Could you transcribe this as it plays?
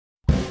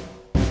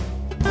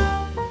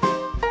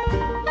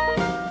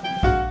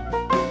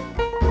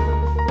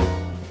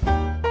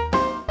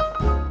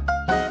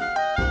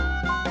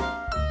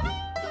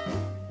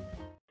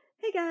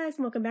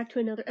and welcome back to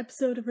another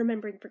episode of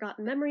Remembering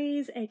Forgotten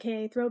Memories,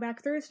 aka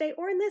Throwback Thursday,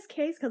 or in this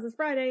case, because it's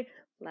Friday,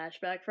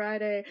 Flashback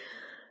Friday.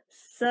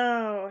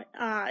 So,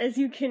 as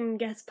you can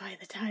guess by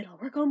the title,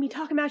 we're going to be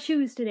talking about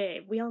shoes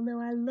today. We all know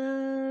I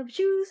love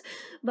shoes,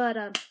 but,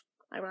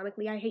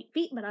 ironically I hate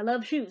feet, but I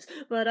love shoes.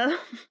 But,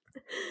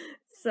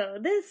 so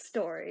this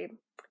story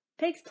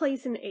takes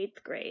place in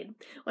 8th grade.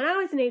 When I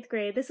was in 8th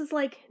grade, this is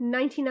like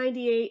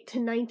 1998 to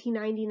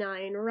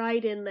 1999,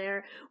 right in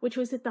there, which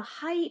was at the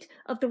height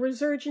of the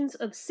resurgence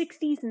of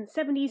 60s and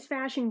 70s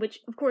fashion,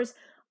 which, of course,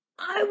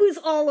 I was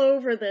all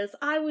over this.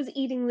 I was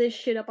eating this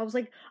shit up. I was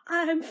like,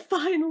 I'm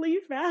finally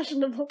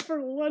fashionable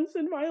for once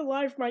in my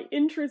life. My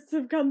interests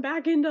have come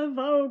back into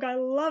vogue. I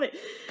love it.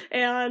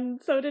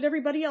 And so did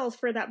everybody else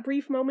for that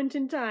brief moment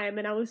in time,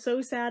 and I was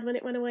so sad when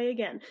it went away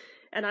again.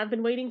 And I've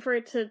been waiting for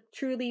it to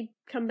truly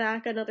come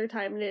back another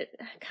time, and it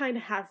kind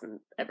of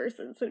hasn't ever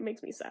since. It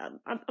makes me sad.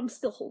 I'm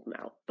still holding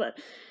out, but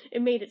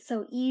it made it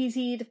so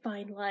easy to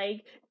find,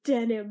 like,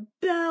 denim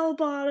bell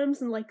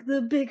bottoms, and, like,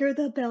 the bigger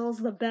the bells,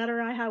 the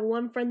better. I had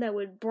one friend that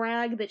would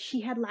brag that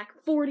she had, like,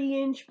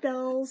 40-inch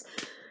bells.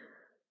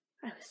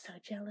 I was so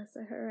jealous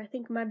of her. I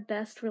think my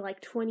best were,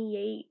 like,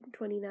 28,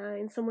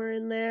 29, somewhere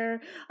in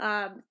there.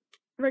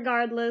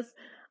 Regardless,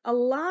 a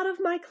lot of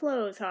my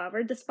clothes,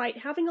 however, despite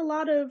having a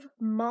lot of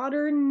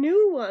modern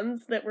new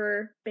ones that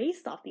were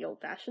based off the old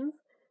fashions,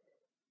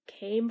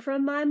 came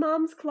from my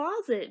mom's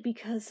closet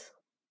because,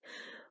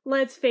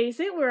 let's face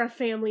it, we're a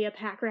family of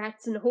pack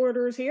rats and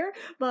hoarders here,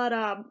 but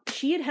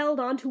she had held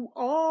on to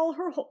all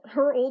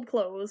her old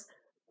clothes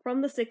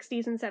from the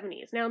 60s and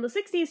 70s. Now, in the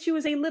 60s, she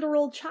was a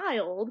literal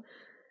child,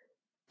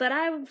 but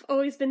I've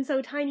always been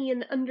so tiny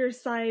and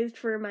undersized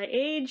for my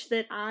age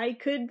that I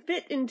could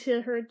fit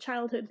into her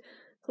childhood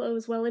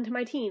clothes well into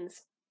my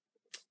teens.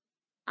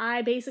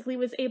 I basically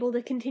was able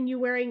to continue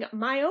wearing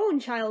my own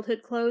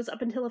childhood clothes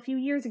up until a few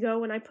years ago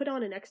when I put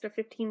on an extra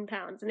 15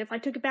 pounds, and if I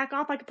took it back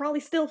off, I could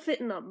probably still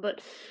fit in them, but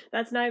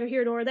that's neither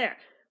here nor there.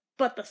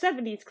 But the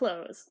 70s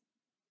clothes,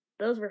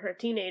 those were her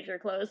teenager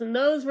clothes, and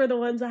those were the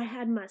ones I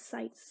had my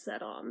sights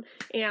set on.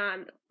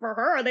 And for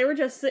her, they were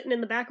just sitting in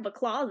the back of a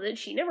closet.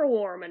 She never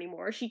wore them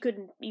anymore. She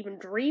couldn't even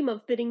dream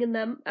of fitting in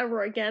them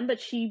ever again,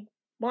 but she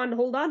wanted to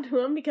hold on to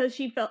them because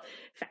she felt,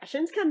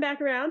 fashion's come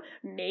back around,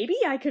 maybe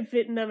I could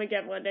fit in them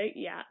again one day.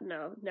 Yeah,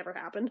 no, never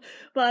happened.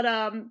 But,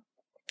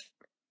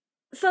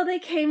 so they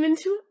came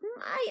into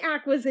my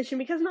acquisition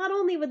because not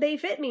only would they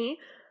fit me,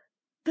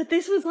 but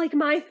this was, like,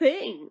 my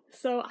thing.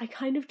 So I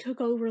kind of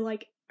took over,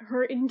 like,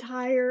 her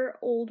entire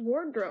old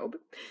wardrobe.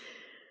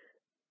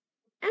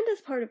 And as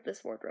part of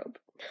this wardrobe,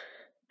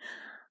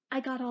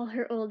 I got all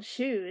her old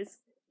shoes,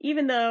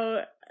 even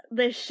though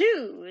the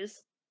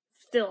shoes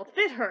still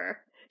fit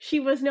her. She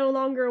was no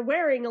longer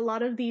wearing a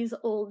lot of these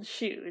old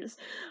shoes.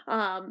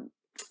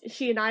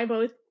 She and I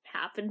both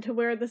happened to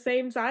wear the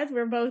same size.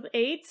 We're both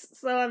 8s,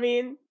 so I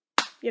mean,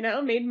 you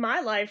know, made my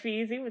life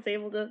easy. Was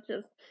able to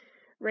just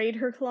raid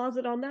her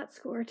closet on that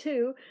score,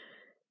 too.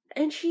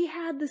 And she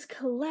had this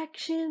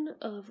collection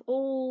of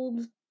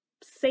old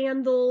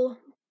sandal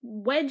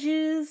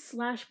wedges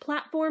 /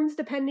 platforms,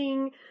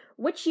 depending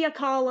which you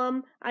call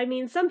them. I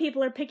mean, some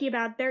people are picky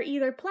about they're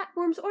either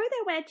platforms or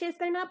they're wedges.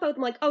 They're not both.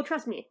 I'm like, oh,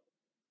 trust me.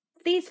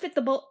 These fit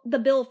the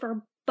bill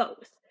for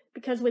both.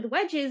 Because with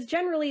wedges,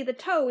 generally the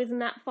toe isn't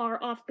that far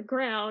off the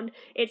ground.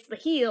 It's the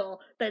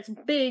heel that's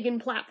big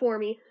and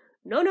platformy.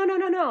 No.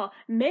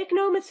 Make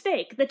no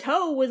mistake. The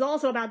toe was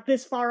also about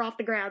this far off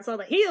the ground, so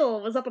the heel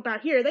was up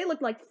about here. They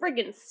looked like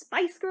friggin'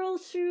 Spice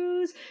Girls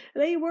shoes.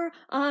 They were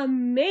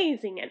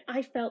amazing, and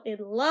I fell in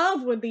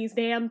love with these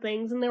damn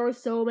things, and there were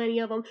so many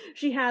of them.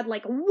 She had,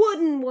 like,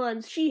 wooden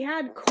ones. She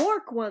had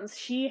cork ones.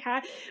 She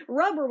had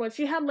rubber ones.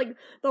 She had, like,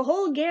 the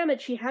whole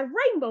gamut. She had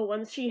rainbow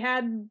ones. She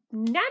had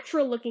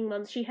natural-looking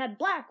ones. She had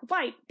black,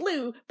 white,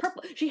 blue,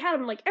 purple. She had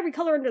them, like, every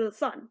color under the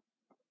sun.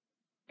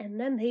 And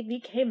then they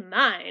became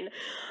mine.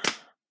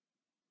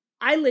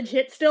 I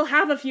legit still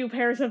have a few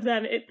pairs of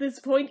them at this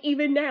point,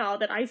 even now,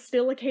 that I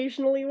still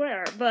occasionally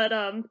wear. But,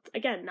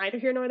 again, neither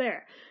here nor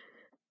there.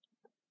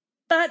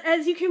 But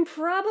as you can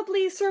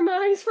probably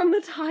surmise from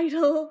the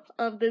title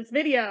of this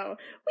video,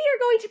 we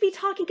are going to be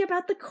talking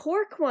about the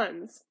cork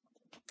ones.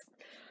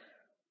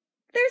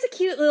 There's a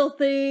cute little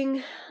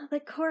thing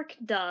that cork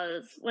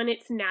does when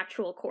it's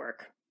natural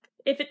cork.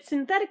 If it's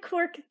synthetic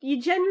cork,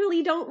 you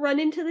generally don't run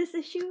into this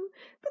issue,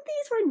 but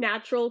these were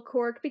natural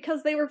cork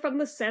because they were from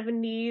the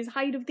 70s,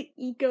 height of the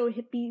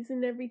eco-hippies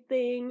and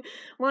everything,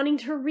 wanting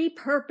to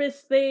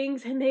repurpose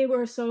things, and they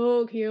were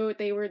so cute.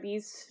 They were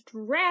these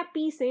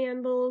strappy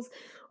sandals,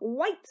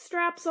 white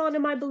straps on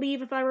them, I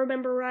believe, if I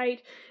remember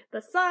right.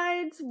 The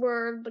sides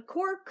were the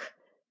cork.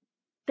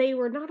 They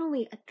were not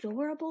only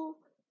adorable,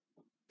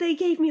 they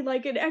gave me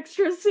like an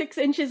extra 6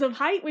 inches of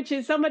height, which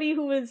is somebody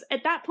who was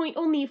at that point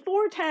only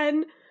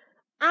 4'10".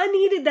 I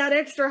needed that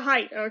extra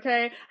height,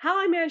 okay?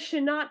 How I managed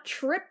to not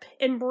trip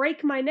and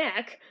break my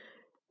neck,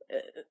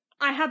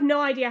 I have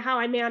no idea how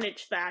I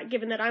managed that,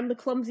 given that I'm the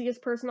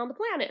clumsiest person on the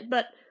planet,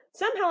 but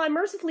somehow I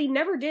mercifully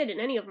never did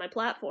in any of my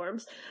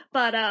platforms.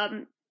 But,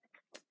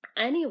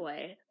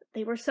 anyway,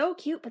 They were so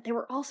cute, but they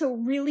were also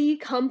really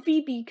comfy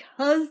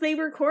because they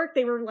were cork.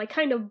 They were like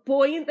kind of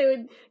buoyant. They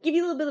would give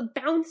you a little bit of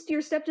bounce to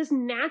your step just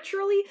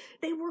naturally.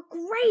 They were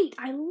great.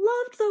 I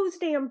loved those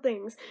damn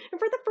things. And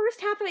for the first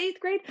half of 8th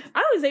grade,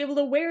 I was able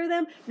to wear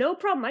them no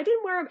problem. I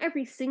didn't wear them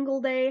every single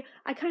day.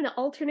 I kind of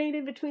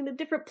alternated between the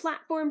different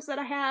platforms that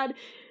I had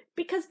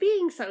because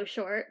being so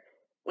short,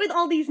 with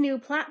all these new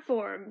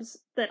platforms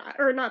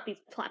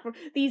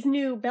these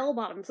new bell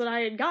bottoms that I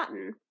had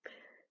gotten,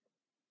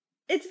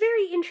 it's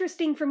very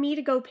interesting for me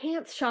to go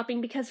pants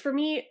shopping because for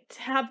me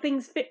to have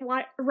things fit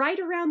right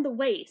around the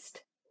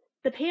waist,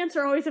 the pants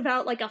are always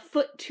about like a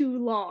foot too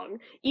long.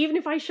 Even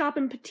if I shop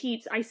in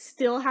petites, I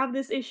still have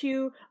this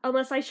issue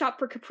unless I shop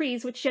for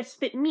capris, which just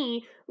fit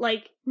me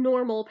like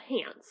normal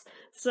pants.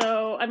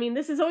 So, I mean,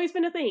 this has always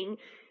been a thing.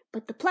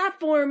 But the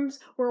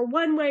platforms were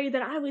one way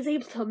that I was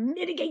able to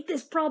mitigate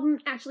this problem,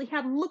 actually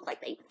have them look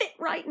like they fit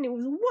right, and it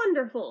was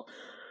wonderful.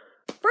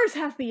 First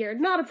half of the year,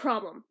 not a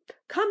problem.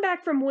 Come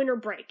back from winter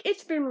break.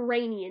 It's been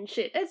rainy and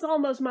shit. It's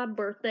almost my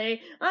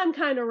birthday. I'm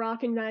kind of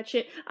rocking that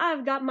shit.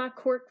 I've got my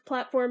cork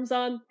platforms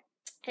on.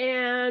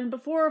 And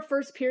before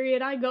first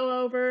period, I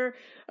go over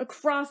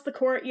across the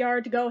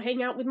courtyard to go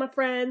hang out with my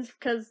friends,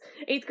 because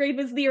 8th grade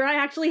was the year I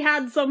actually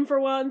had some for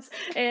once,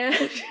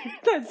 and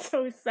that's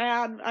so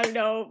sad, I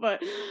know,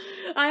 but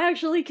I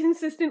actually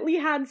consistently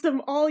had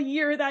some all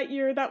year that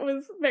year. That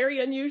was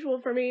very unusual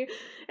for me,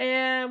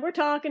 and we're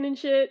talking and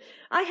shit.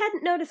 I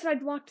hadn't noticed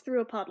I'd walked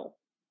through a puddle.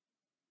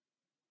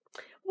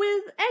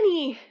 With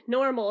any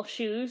normal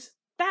shoes,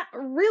 that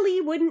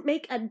really wouldn't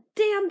make a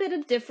damn bit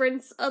of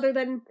difference, other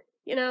than,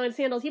 you know, in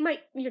sandals,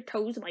 your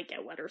toes might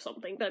get wet or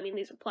something, but I mean,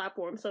 these are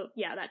platforms, so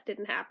yeah, that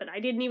didn't happen. I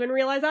didn't even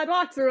realize I'd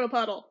walked through a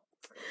puddle.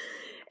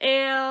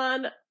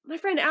 And my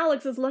friend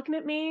Alex is looking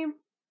at me,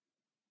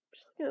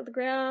 she's looking at the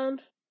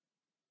ground,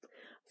 I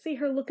see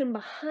her looking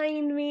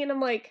behind me, and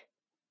I'm like,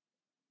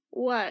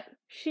 what?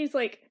 She's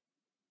like,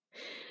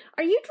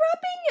 are you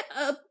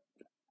dropping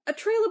a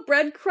trail of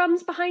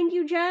breadcrumbs behind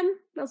you, Jen?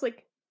 And I was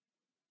like,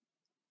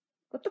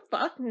 what the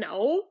fuck?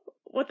 No.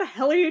 What the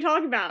hell are you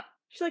talking about?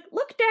 She's like,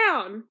 look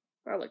down.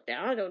 I look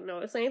down, I don't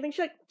notice anything. She's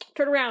like,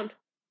 turn around.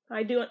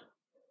 I do it.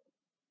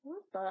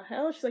 What the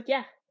hell? She's like,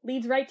 yeah,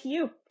 leads right to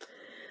you.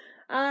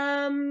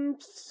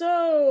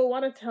 So,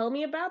 wanna tell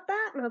me about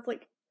that? And I was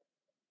like,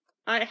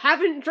 I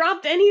haven't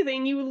dropped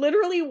anything. You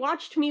literally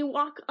watched me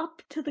walk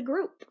up to the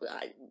group.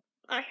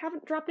 I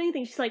haven't dropped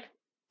anything. She's like,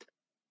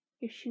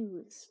 your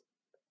shoes.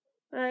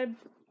 I,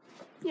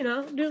 do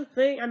the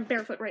thing. I'm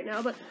barefoot right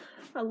now, but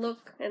I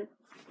look and,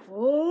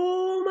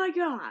 oh my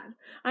god.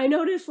 I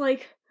noticed,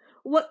 like,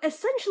 what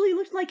essentially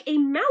looked like a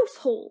mouse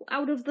hole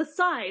out of the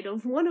side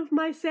of one of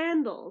my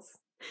sandals,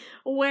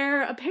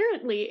 where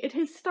apparently it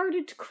has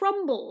started to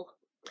crumble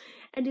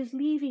and is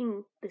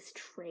leaving this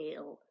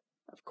trail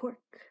of cork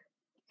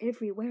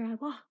everywhere I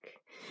walk.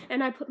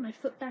 And I put my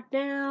foot back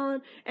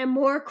down and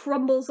more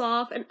crumbles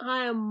off, and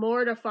I am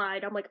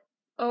mortified. I'm like,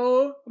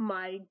 oh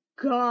my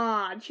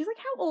god. She's like,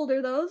 how old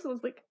are those? I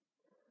was like,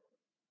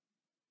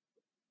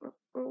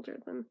 older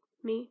than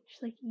me.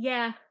 She's like,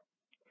 yeah,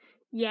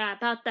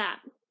 about that.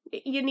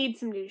 You need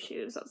some new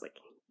shoes. I was like,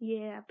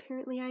 yeah,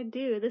 apparently I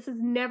do. This has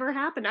never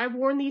happened. I've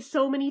worn these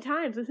so many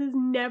times. This has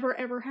never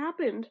ever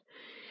happened.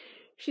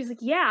 She's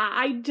like, yeah,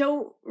 I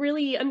don't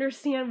really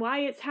understand why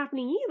it's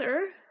happening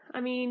either.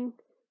 I mean,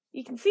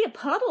 you can see a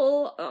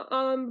puddle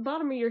on the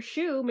bottom of your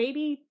shoe.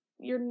 Maybe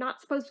you're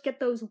not supposed to get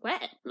those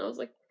wet. And I was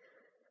like,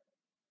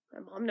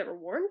 my mom never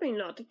warned me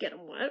not to get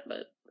them wet,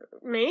 but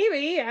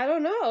maybe, I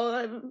don't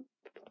know.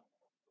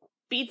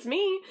 Beats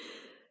me.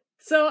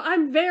 So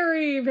I'm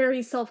very,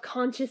 very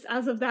self-conscious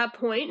as of that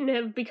point, and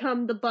have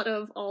become the butt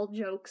of all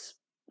jokes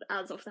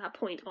as of that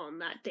point on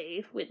that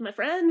day with my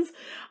friends.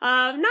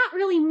 Not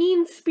really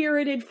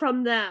mean-spirited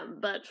from them,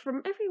 but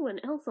from everyone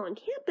else on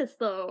campus,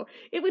 though,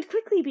 it would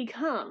quickly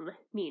become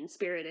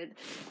mean-spirited,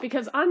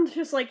 because I'm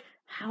just like,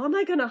 how am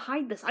I gonna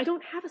hide this? I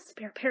don't have a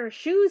spare pair of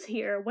shoes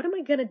here. What am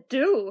I gonna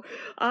do?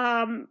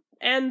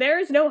 And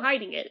there's no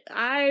hiding it.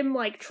 I'm,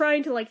 like,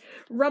 trying to, like,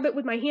 rub it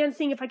with my hand,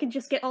 seeing if I can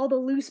just get all the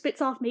loose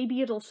bits off.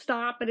 Maybe it'll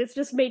stop, but it's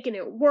just making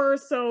it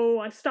worse, so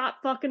I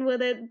stop fucking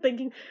with it,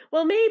 thinking,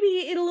 well,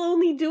 maybe it'll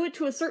only do it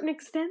to a certain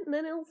extent, and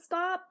then it'll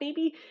stop.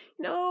 Maybe,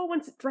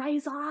 once it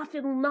dries off,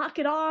 it'll knock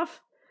it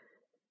off.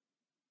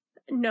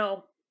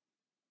 No.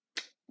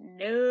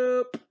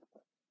 Nope.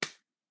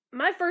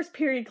 My first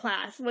period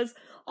class was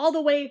all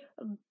the way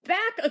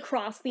back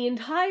across the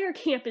entire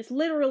campus,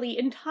 literally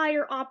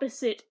entire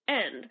opposite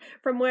end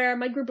from where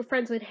my group of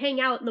friends would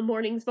hang out in the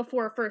mornings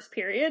before first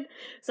period.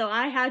 So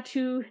I had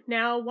to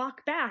now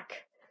walk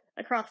back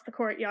across the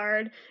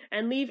courtyard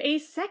and leave a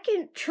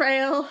second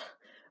trail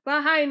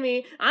behind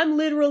me. I'm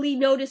literally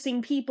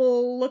noticing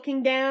people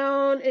looking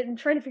down and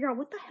trying to figure out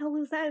what the hell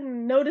is that,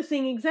 and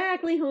noticing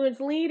exactly who it's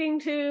leading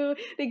to,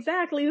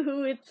 exactly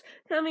who it's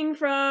coming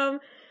from.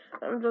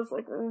 I'm just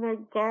like, oh my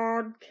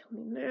god, kill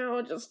me now,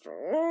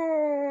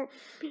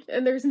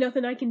 and there's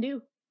nothing I can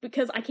do,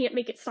 because I can't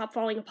make it stop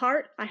falling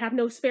apart. I have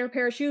no spare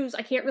pair of shoes.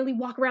 I can't really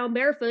walk around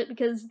barefoot,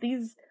 because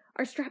these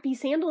are strappy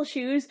sandal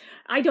shoes.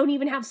 I don't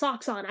even have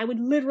socks on. I would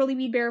literally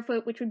be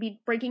barefoot, which would be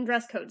breaking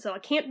dress code, so I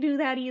can't do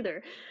that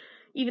either.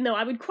 Even though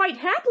I would quite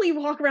happily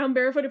walk around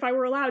barefoot if I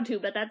were allowed to,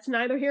 but that's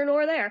neither here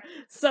nor there.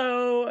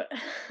 So,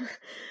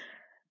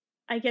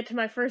 I get to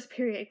my first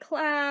period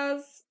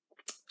class.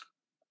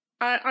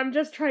 I'm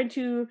just trying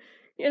to,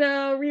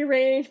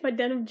 rearrange my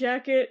denim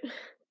jacket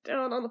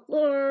down on the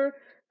floor,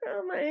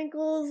 around my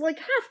ankles, like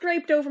half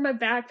draped over my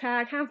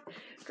backpack, half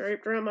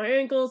draped around my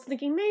ankles,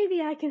 thinking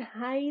maybe I can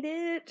hide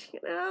it,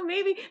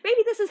 maybe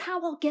this is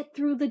how I'll get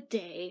through the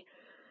day.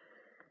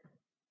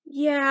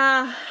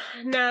 Yeah,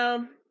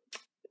 no.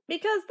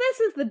 Because this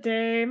is the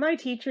day my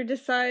teacher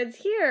decides,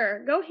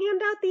 here, go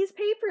hand out these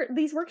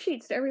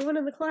worksheets to everyone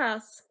in the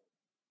class.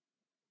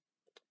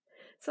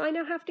 So I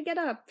now have to get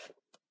up.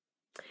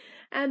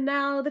 And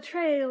now the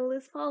trail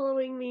is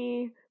following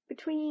me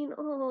between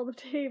all the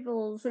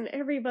tables, and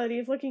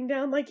everybody's looking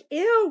down like,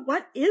 ew,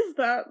 what is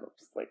that? I'm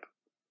just like,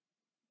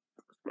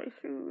 my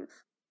shoes.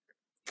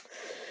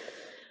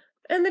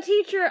 And the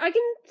teacher, I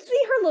can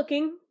see her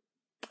looking.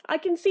 I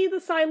can see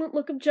the silent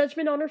look of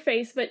judgment on her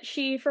face, but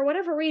she, for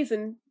whatever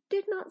reason,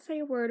 did not say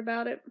a word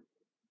about it.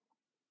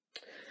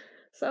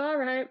 So,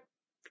 alright.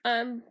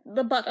 I'm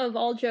the butt of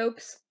all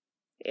jokes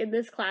in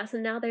this class,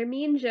 and now they're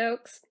mean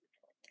jokes.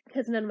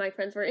 Because none of my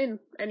friends were in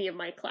any of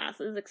my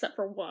classes, except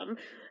for one,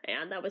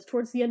 and that was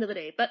towards the end of the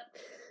day. But,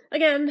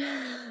 again,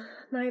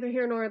 neither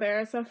here nor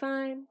there, so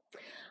fine.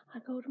 I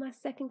go to my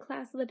second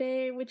class of the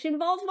day, which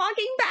involves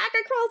walking back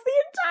across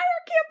the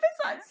entire campus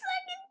a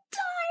second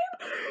time!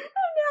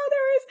 And now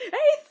there is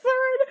a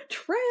third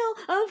trail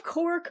of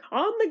cork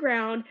on the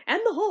ground,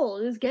 and the hole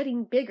is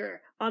getting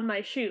bigger on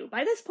my shoe.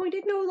 By this point,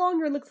 it no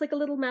longer looks like a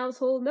little mouse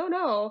hole.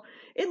 No.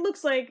 It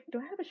looks like... Do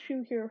I have a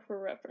shoe here for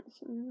reference?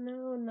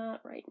 No, not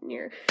right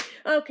near.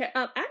 Okay,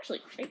 actually,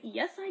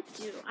 yes I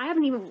do. I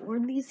haven't even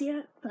worn these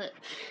yet, but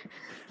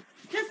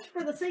just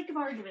for the sake of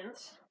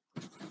argument...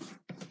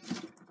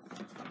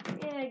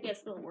 Yeah, I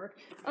guess they'll work.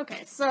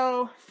 Okay,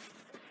 so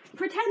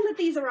pretend that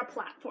these are a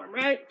platform,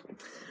 right?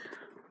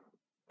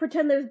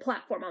 Pretend there's a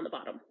platform on the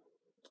bottom.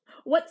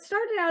 What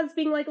started out as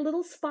being like a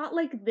little spot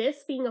like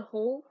this, being a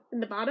hole in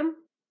the bottom,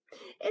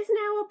 is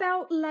now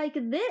about like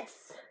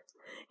this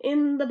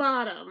in the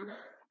bottom.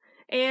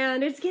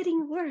 And it's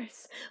getting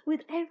worse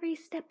with every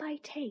step I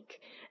take.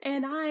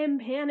 And I'm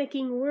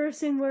panicking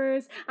worse and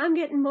worse. I'm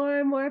getting more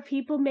and more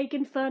people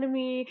making fun of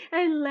me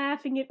and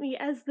laughing at me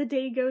as the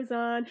day goes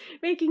on.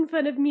 Making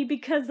fun of me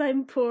because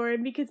I'm poor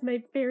and because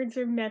my parents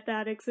are meth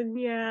addicts. And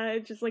yeah,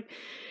 it's just like,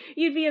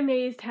 you'd be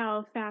amazed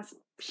how fast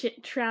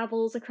shit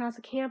travels across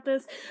a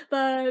campus.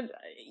 But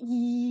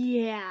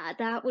yeah,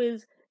 that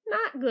was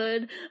not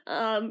good.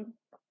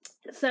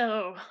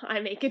 So I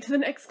make it to the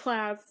next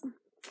class,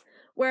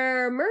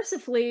 where,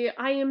 mercifully,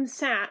 I am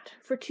sat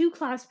for 2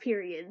 class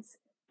periods,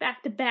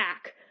 back to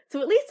back, so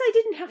at least I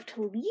didn't have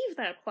to leave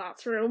that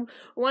classroom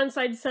once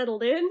I'd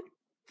settled in.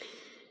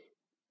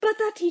 But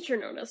that teacher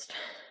noticed.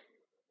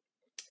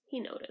 He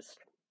noticed.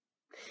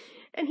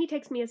 And he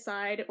takes me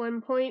aside at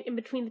one point in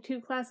between the 2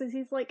 classes.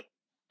 He's like,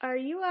 are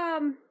you,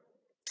 I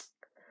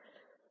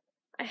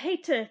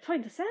hate to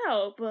point this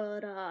out,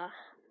 but, I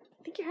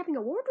think you're having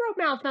a wardrobe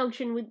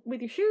malfunction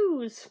with your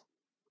shoes.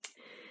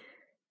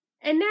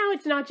 And now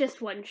it's not just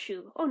one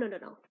shoe. Oh,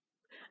 no.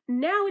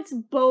 Now it's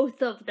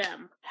both of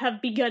them have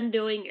begun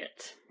doing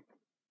it.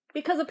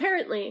 Because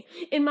apparently,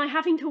 in my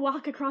having to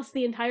walk across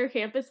the entire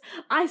campus,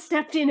 I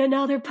stepped in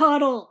another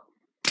puddle.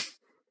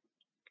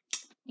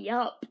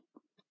 Yup,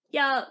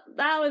 that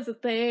was a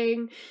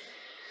thing.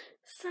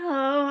 So,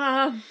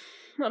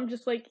 I'm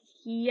just like,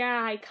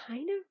 yeah, I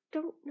kind of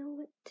don't know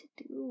what to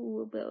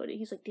do about it.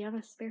 He's like, do you have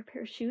a spare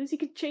pair of shoes you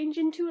could change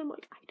into? I'm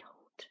like, I don't.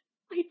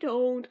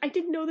 I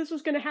didn't know this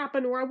was gonna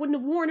happen, or I wouldn't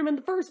have worn them in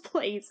the first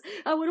place.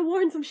 I would have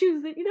worn some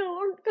shoes that,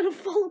 aren't gonna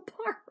fall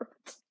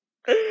apart.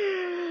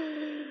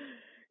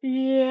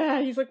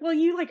 Yeah, he's like, well,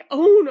 you,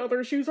 own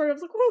other shoes, right? I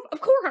was like, well,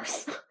 of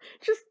course.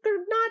 Just, they're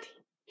not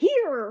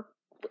here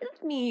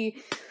with me.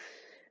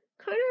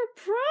 Kind of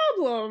a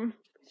problem.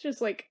 It's just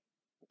like,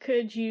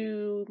 could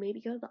you maybe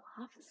go to the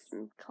office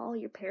and call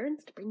your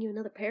parents to bring you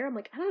another pair? I'm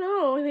like, I don't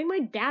know. I think my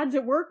dad's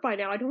at work by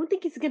now. I don't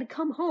think he's gonna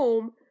come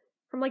home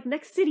from,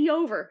 next city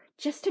over,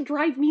 just to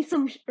drive me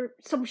some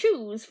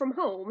shoes from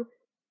home,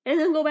 and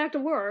then go back to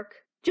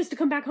work, just to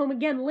come back home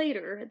again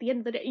later, at the end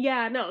of the day.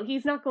 Yeah, no,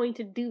 he's not going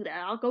to do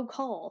that. I'll go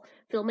call.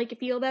 If it'll make you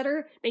feel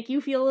better, make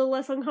you feel a little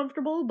less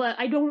uncomfortable, but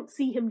I don't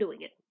see him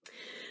doing it.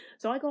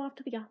 So I go off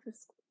to the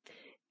office.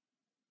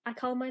 I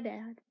call my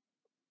dad.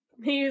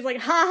 He was like,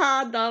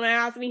 haha,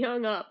 dumbass, and he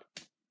hung up.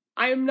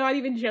 I am not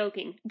even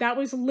joking. That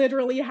was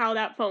literally how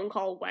that phone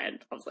call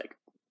went. I was like,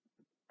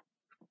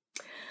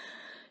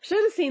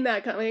 should have seen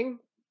that coming.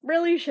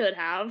 Really should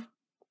have.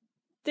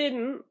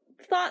 Didn't.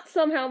 Thought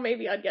somehow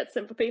maybe I'd get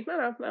sympathy.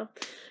 No.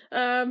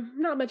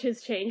 Not much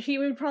has changed. He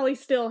would probably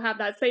still have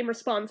that same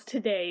response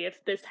today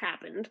if this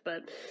happened,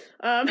 but,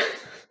 and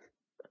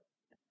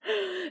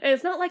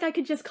it's not like I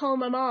could just call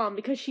my mom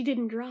because she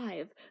didn't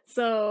drive.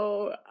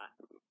 So,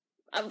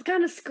 I was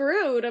kind of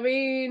screwed. I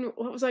mean,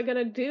 what was I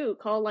gonna do?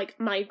 Call, like,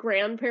 my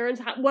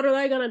grandparents? What are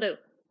they gonna do?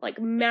 Like,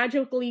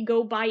 magically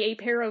go buy a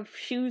pair of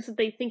shoes that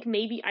they think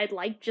maybe I'd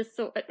like just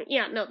so...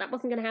 yeah, no, that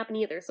wasn't gonna happen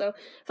either, so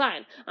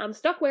fine. I'm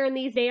stuck wearing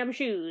these damn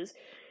shoes.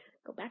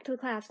 Go back to the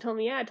class, tell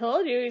me, yeah, I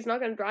told you, he's not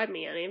gonna drive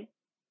me any.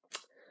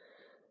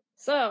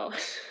 So,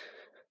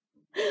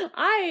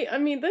 I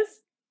mean,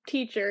 this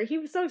teacher, he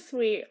was so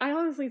sweet. I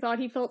honestly thought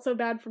he felt so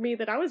bad for me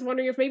that I was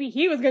wondering if maybe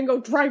he was gonna go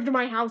drive to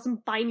my house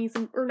and buy me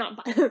some... or not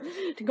buy...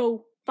 to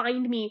go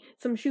find me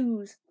some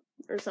shoes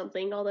or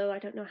something, although I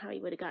don't know how he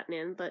would have gotten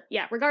in, but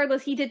yeah,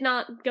 regardless, he did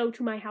not go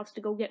to my house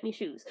to go get me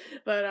shoes,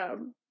 but,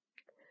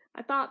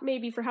 I thought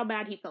maybe for how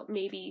bad he felt,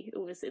 maybe it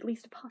was at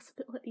least a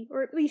possibility,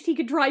 or at least he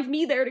could drive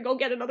me there to go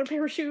get another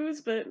pair of shoes,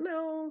 but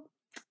no,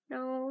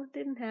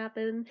 didn't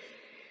happen.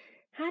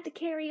 Had to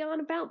carry on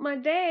about my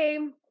day.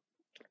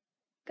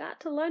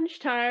 Got to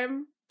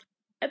lunchtime.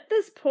 At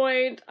this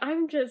point,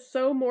 I'm just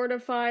so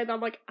mortified.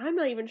 I'm like, I'm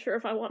not even sure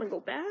if I want to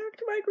go back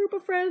to my group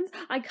of friends.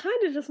 I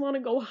kind of just want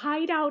to go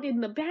hide out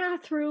in the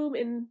bathroom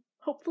and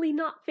hopefully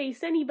not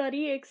face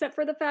anybody, except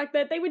for the fact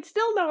that they would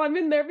still know I'm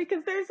in there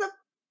because there's a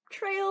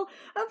trail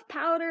of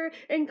powder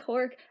and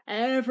cork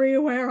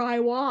everywhere I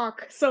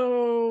walk.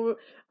 So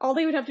all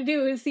they would have to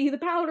do is see the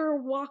powder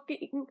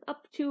walking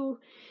up to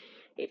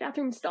a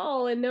bathroom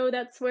stall and know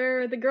that's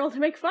where the girl to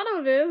make fun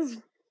of is.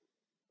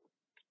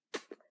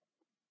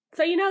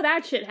 So you know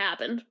that shit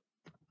happened.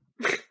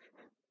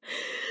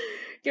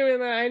 Given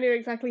that I knew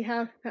exactly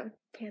how that would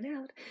pan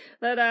out.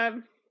 But,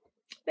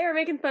 they were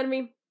making fun of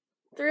me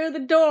through the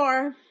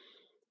door.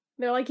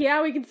 They're like,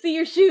 yeah, we can see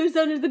your shoes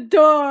under the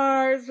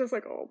door. It's just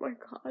like, oh my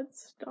god,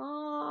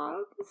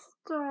 stop.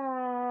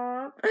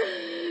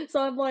 So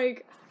I'm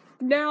like,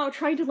 now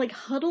trying to like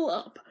huddle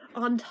up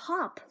on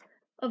top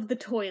of the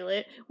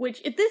toilet,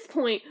 which at this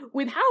point,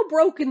 with how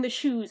broken the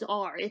shoes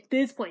are, at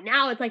this point,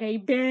 now it's like a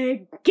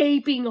big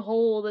gaping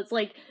hole that's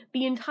like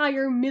the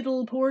entire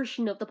middle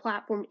portion of the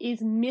platform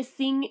is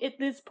missing at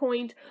this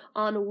point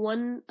on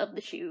one of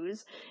the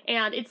shoes,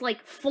 and it's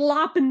like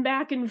flopping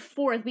back and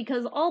forth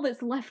because all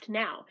that's left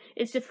now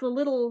is just the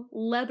little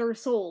leather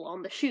sole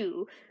on the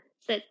shoe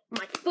that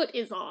my foot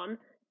is on,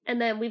 and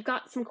then we've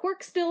got some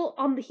cork still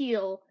on the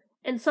heel,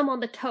 and some on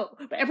the toe,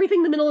 but everything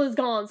in the middle is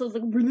gone, so it's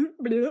like, bloop,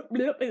 bloop,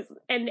 bloop,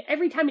 and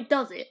every time it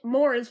does it,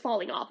 more is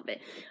falling off of it.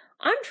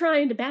 I'm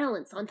trying to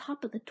balance on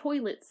top of the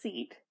toilet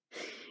seat.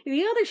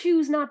 The other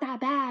shoe's not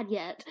that bad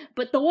yet,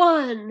 but the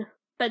one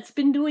that's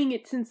been doing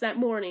it since that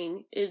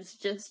morning is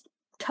just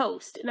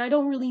toast, and I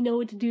don't really know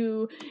what to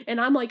do, and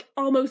I'm like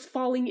almost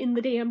falling in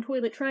the damn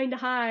toilet trying to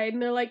hide,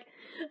 and they're like,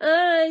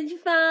 did you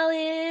fall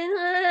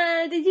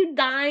in? Did you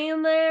die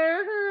in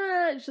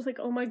there? It's just like,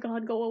 oh my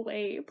god, go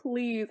away,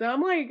 please. And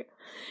I'm like,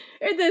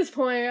 at this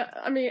point,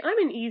 I mean, I'm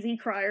an easy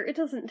crier. It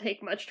doesn't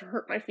take much to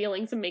hurt my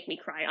feelings and make me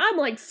cry. I'm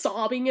like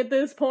sobbing at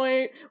this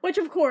point, which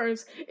of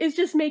course is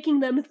just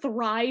making them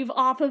thrive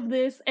off of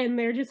this, and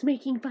they're just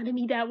making fun of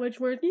me that much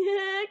worse.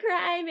 Yeah,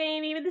 cry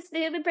baby with the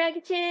stupid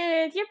broken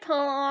shoes, you're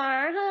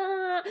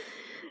poor.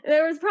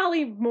 There was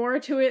probably more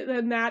to it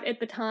than that at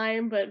the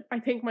time, but I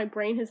think my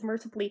brain has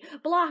mercifully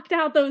blocked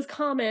out those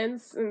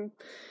comments, and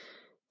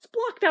it's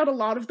blocked out a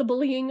lot of the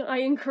bullying I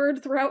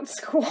incurred throughout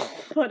school.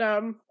 But,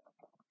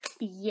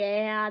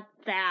 yeah,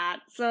 that.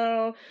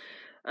 So,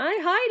 I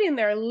hide in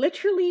there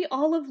literally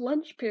all of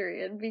lunch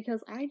period,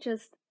 because I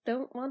just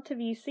don't want to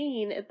be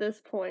seen at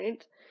this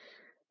point.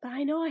 But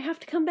I know I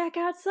have to come back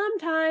out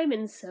sometime,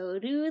 and so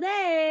do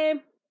they.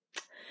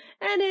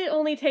 And it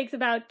only takes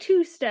about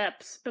 2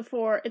 steps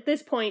before, at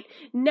this point,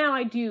 now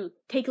I do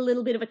take a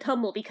little bit of a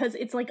tumble because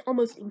it's like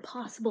almost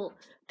impossible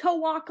to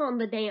walk on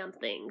the damn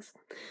things.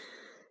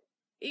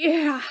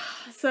 Yeah,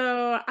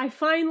 so I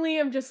finally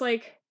am just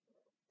like,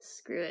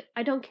 screw it,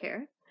 I don't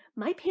care.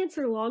 My pants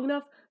are long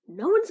enough,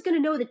 no one's gonna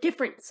know the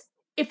difference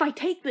if I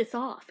take this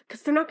off,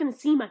 because they're not gonna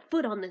see my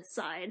foot on this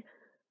side.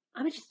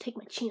 I'm gonna just take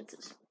my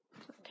chances.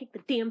 So I take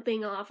the damn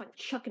thing off, I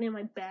chuck it in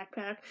my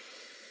backpack.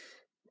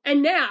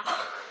 And now,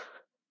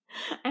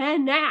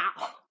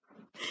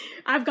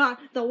 I've got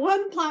the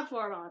one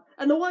platform on,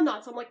 and the one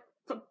not, so I'm like,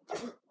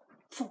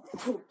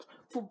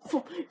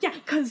 yeah,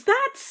 cause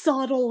that's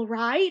subtle,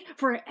 right?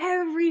 For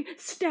every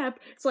step,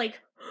 it's like,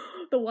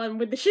 the one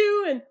with the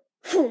shoe, and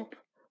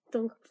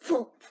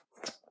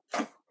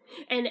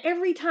and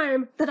every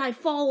time that I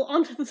fall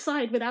onto the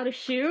side without a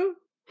shoe,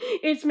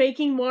 it's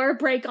making more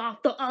break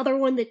off the other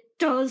one that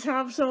does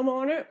have some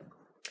on it.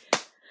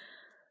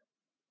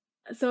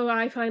 So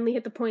I finally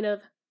hit the point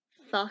of,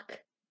 fuck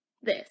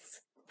this.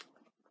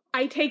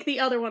 I take the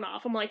other one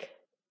off. I'm like,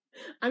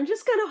 I'm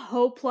just gonna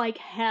hope like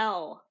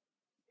hell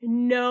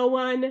no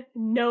one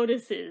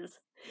notices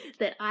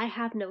that I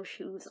have no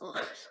shoes on.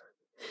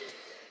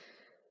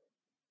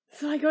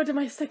 So I go to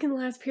my second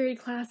last period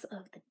class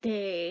of the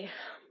day.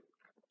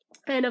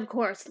 And of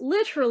course,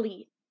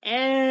 literally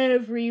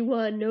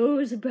everyone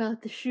knows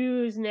about the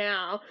shoes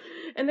now.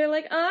 And they're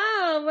like,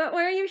 oh,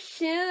 where are your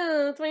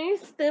shoes? Where are your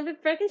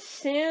stupid freaking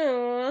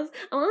shoes?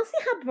 I want to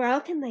see how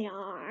broken they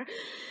are.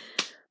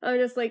 I'm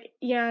just like,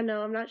 yeah,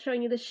 no, I'm not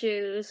showing you the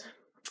shoes.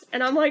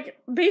 And I'm like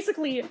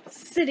basically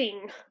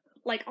sitting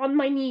like on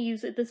my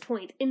knees at this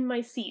point in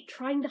my seat,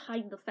 trying to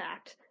hide the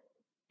fact.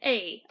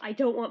 A, I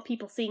don't want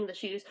people seeing the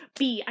shoes.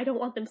 B, I don't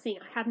want them seeing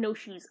I have no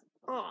shoes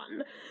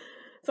on.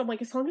 So I'm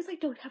like, as long as I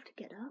don't have to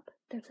get up,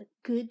 there's a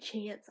good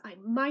chance I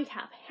might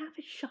have half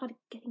a shot at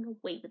getting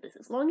away with this.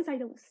 As long as I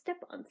don't step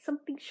on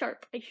something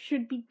sharp, I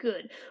should be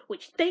good.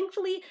 Which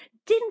thankfully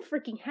didn't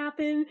freaking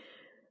happen.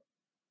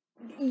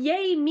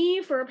 Yay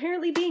me for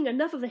apparently being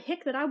enough of a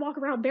hick that I walk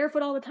around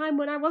barefoot all the time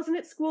when I wasn't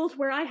at school, to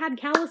where I had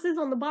calluses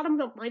on the bottom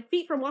of my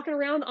feet from walking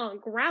around on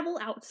gravel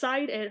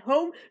outside at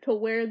home, to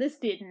where this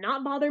did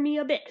not bother me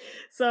a bit.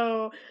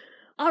 So,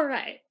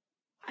 alright.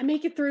 I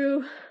make it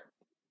through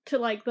to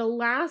like the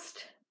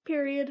last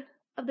period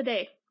of the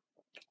day.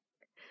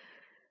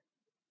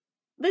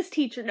 This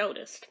teacher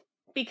noticed,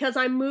 because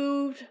I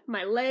moved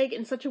my leg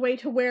in such a way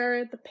to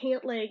where the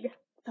pant leg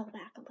fell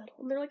back a little.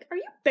 And they're like, "Are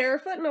you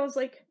barefoot?" And I was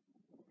like,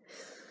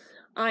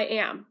 "I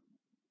am.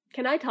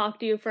 Can I talk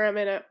to you for a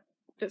minute?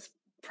 Just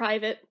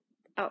private,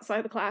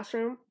 outside the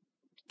classroom?"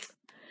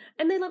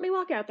 And they let me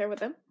walk out there with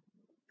them.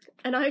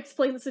 And I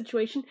explain the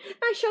situation, and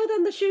I show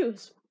them the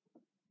shoes.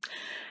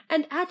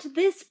 And at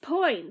this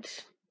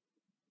point,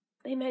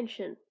 they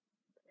mention,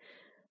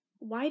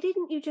 "Why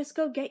didn't you just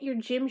go get your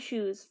gym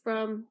shoes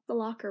from the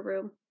locker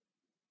room?"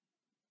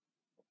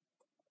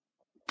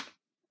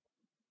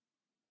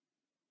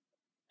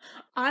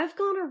 I've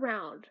gone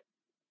around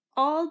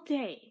all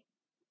day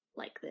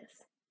like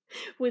this,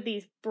 with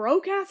these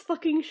broke-ass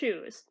fucking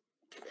shoes,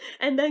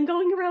 and then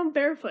going around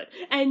barefoot,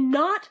 and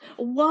not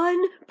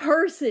one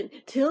person,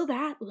 till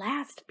that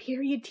last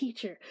period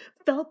teacher,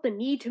 felt the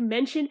need to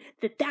mention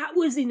that that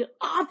was an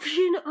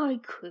option I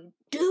could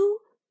do.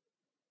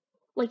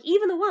 Like,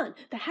 even the one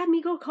that had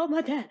me go call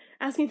my dad,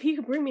 asking if he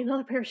could bring me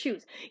another pair of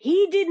shoes,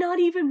 he did not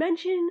even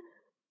mention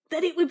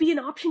that it would be an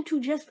option to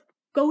just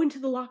go into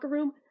the locker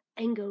room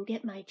and go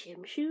get my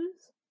gym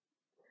shoes.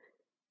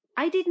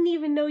 I didn't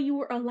even know you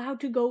were allowed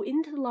to go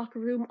into the locker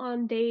room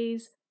on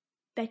days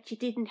that you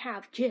didn't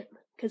have gym,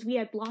 because we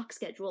had block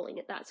scheduling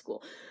at that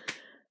school.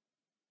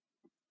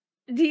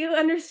 Do you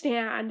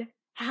understand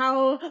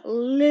how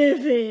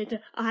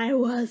livid I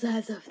was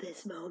as of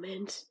this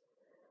moment?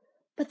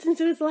 But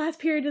since it was the last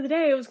period of the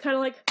day, it was kind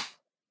of like,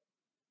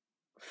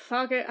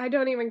 fuck it, I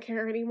don't even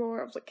care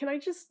anymore. I was like,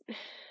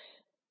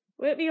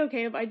 would it be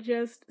okay if I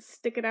just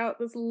stick it out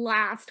this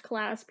last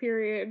class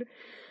period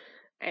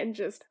and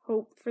just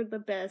hope for the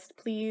best,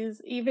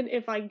 please? Even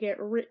if I get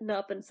written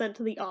up and sent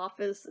to the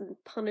office and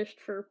punished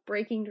for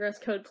breaking dress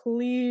code,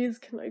 please,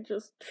 can I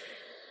just...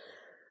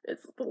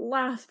 It's the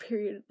last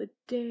period of the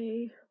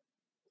day.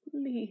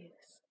 Please.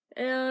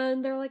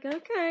 And they're like,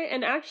 okay.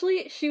 And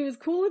actually, she was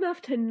cool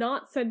enough to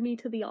not send me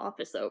to the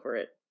office over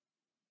it,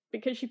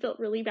 because she felt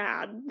really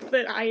bad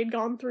that I had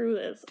gone through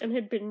this and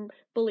had been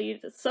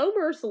bullied so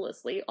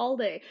mercilessly all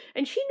day.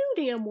 And she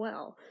knew damn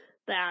well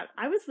that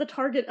I was the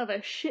target of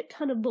a shit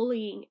ton of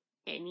bullying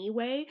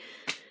anyway.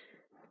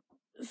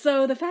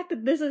 So the fact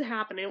that this had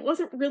happened, it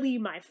wasn't really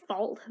my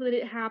fault that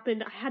it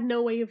happened. I had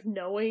no way of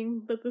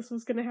knowing that this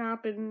was gonna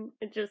happen.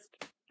 It just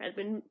had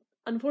been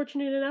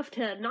unfortunate enough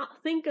to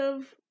not think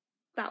of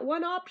that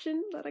one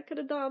option that I could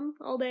have done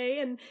all day,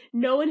 and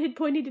no one had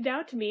pointed it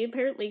out to me,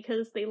 apparently,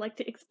 because they like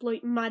to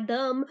exploit my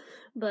dumb.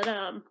 But,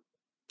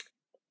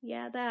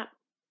 yeah, that.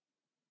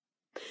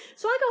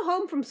 So I go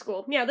home from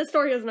school. Yeah, this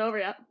story isn't over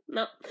yet.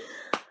 No.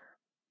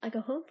 I go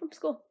home from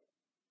school.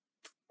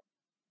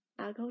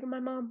 I go to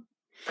my mom.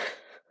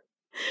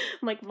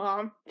 I'm like,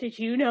 "Mom, did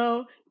you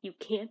know you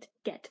can't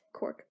get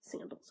cork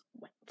sandals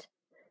wet?"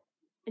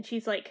 And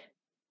she's like,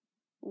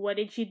 "What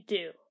did you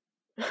do?"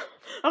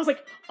 I was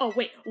like, "Oh,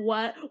 wait,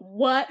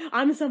 what?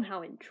 I'm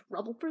somehow in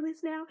trouble for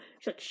this now?"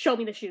 She's like, "Show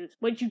me the shoes.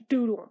 What did you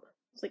do to them?"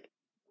 I was like,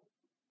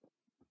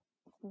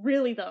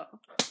 "Really, though?"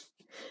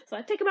 So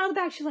I take them out of the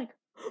bag. She's like,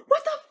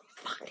 "What the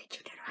fuck did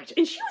you do to her?"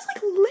 And she was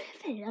like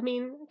livid. I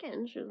mean,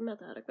 again, she was a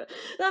meth addict, but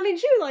I mean,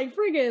 she was like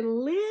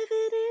friggin'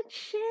 livid and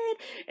shit.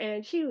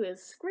 And she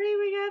was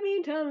screaming at me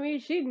and telling me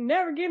she'd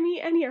never give me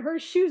any of her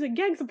shoes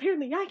again, because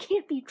apparently I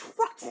can't be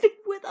trusted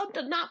with them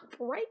to not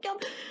break them.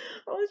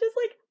 I was just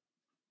like,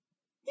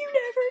 you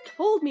never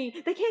told me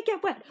they can't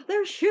get wet.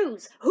 They're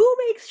shoes. Who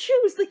makes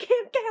shoes that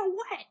can't get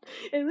wet?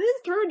 And this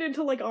turned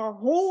into like a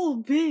whole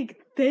big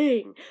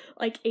thing.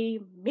 Like a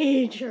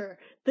major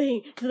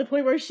thing. To the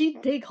point where she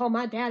did call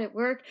my dad at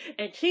work,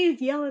 and she's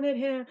yelling at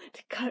him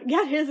to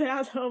get his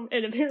ass home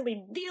and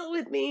apparently deal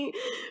with me.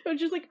 I'm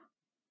just like,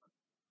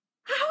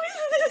 how is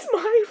this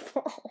my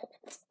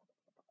fault?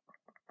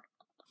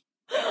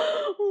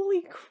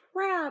 Holy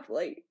crap.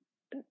 Like,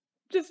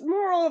 just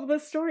moral of the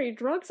story,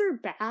 drugs are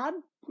bad.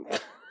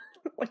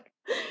 Like,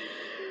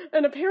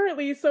 and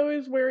apparently so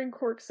is wearing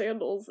cork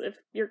sandals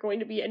if you're going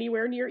to be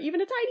anywhere near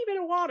even a tiny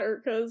bit of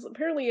water, because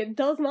apparently it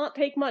does not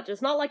take much.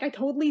 It's not like I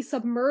totally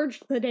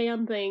submerged the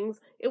damn things.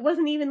 It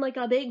wasn't even like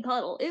a big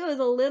puddle. It was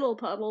a little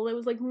puddle. It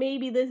was like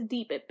maybe this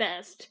deep at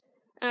best.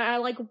 And I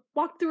like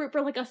walked through it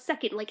for like a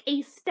second, like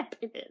a step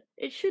in it.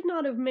 It should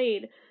not have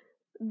made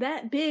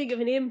that big of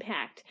an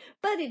impact,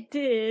 but it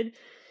did.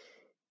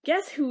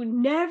 Guess who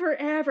never,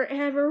 ever,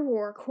 ever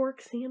wore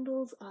cork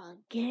sandals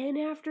again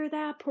after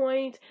that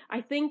point? I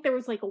think there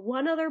was like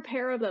one other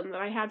pair of them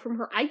that I had from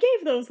her. I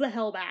gave those the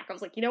hell back. I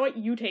was like, you know what?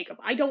 You take them.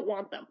 I don't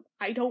want them.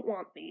 I don't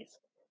want these.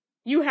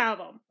 You have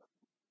them.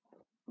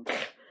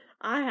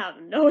 I have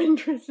no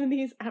interest in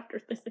these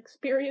after this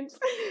experience.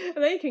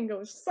 They can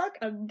go suck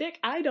a dick.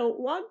 I don't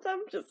want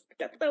them. Just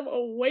get them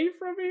away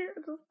from me.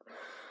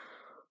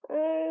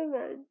 Oh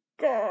my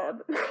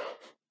god.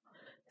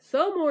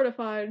 So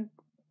mortified.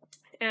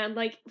 And,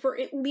 like, for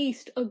at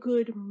least a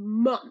good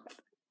month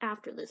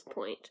after this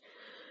point,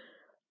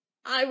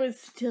 I was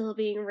still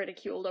being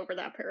ridiculed over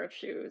that pair of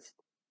shoes.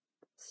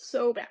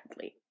 So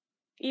badly.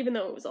 Even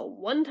though it was a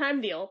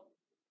one-time deal,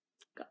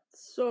 got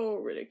so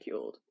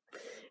ridiculed.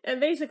 And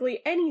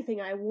basically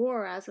anything I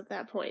wore as of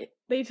that point,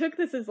 they took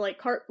this as, like,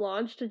 carte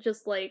blanche to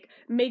just, like,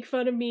 make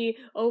fun of me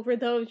over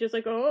those, just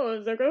like, oh,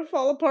 is that gonna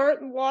fall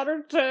apart in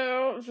water too?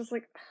 I was just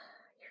like,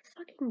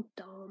 you're fucking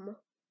dumb.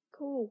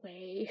 Go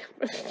away.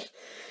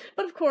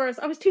 But of course,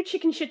 I was too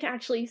chicken shit to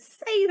actually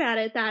say that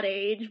at that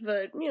age,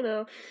 but, you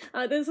know,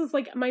 this was,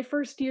 like, my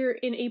first year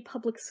in a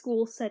public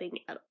school setting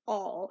at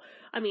all.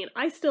 I mean,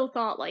 I still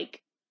thought,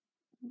 like,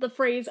 the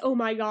phrase, oh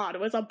my god,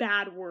 was a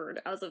bad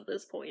word as of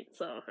this point,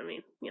 so, I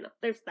mean, you know,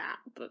 there's that,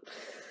 but,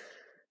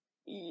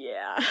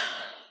 yeah,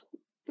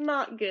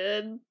 not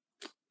good.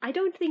 I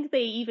don't think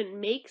they even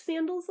make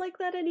sandals like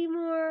that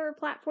anymore, or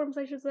platforms,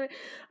 I should say.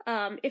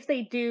 If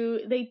they do,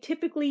 they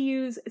typically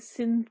use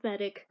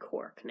synthetic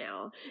cork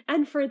now.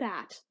 And for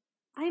that,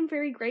 I am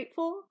very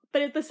grateful,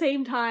 but at the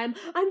same time,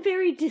 I'm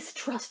very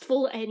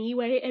distrustful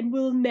anyway, and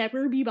will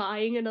never be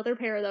buying another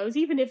pair of those,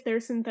 even if they're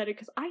synthetic,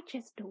 because I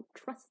just don't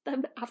trust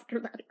them after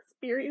that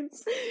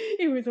experience.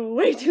 It was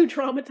way too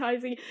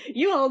traumatizing.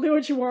 You all do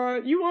what you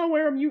want. You want to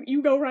wear them,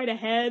 you go right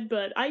ahead,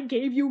 but I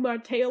gave you my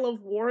tale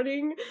of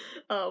warning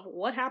of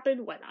what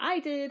happened when I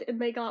did and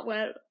they got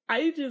wet.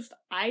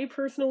 I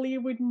personally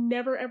would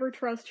never ever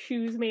trust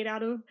shoes made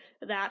out of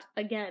that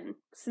again,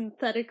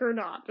 synthetic or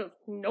not. Just,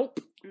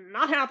 nope,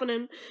 not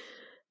happening.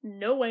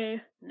 No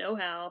way, no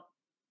how.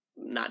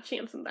 Not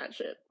chancing that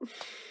shit.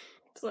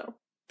 So,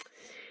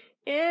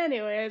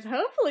 anyways,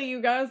 hopefully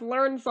you guys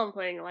learned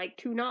something, like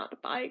to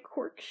not buy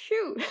cork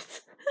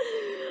shoes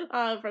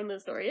from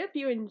this story. If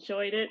you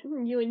enjoyed it,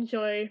 you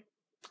enjoy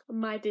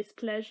my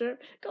displeasure,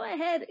 go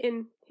ahead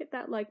and hit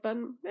that like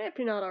button. If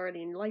you're not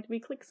already liked me,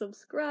 click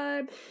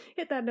subscribe,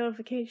 hit that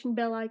notification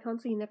bell icon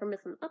so you never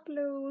miss an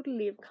upload,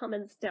 leave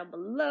comments down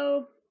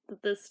below. Did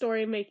this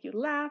story make you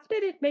laugh?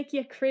 Did it make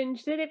you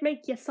cringe? Did it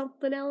make you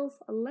something else?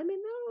 Let me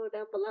know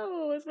down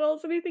below, as well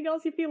as anything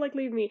else you feel like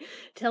leaving me.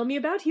 Tell me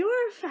about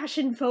your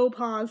fashion faux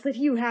pas that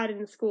you had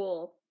in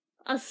school.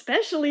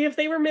 Especially if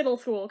they were middle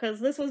school, because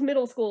this was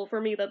middle school for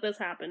me that this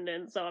happened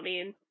in, so I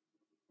mean,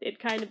 it'd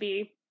kind of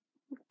be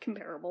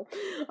comparable,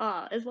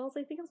 as well as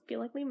anything else feel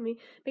like leaving me.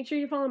 Make sure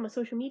you follow my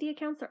social media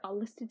accounts, they're all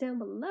listed down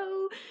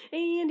below,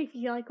 and if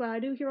you like what I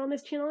do here on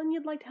this channel and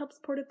you'd like to help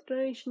support it, the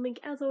donation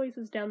link, as always,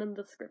 is down in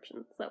the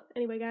description. So,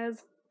 anyway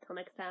guys, till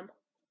next time,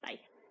 bye.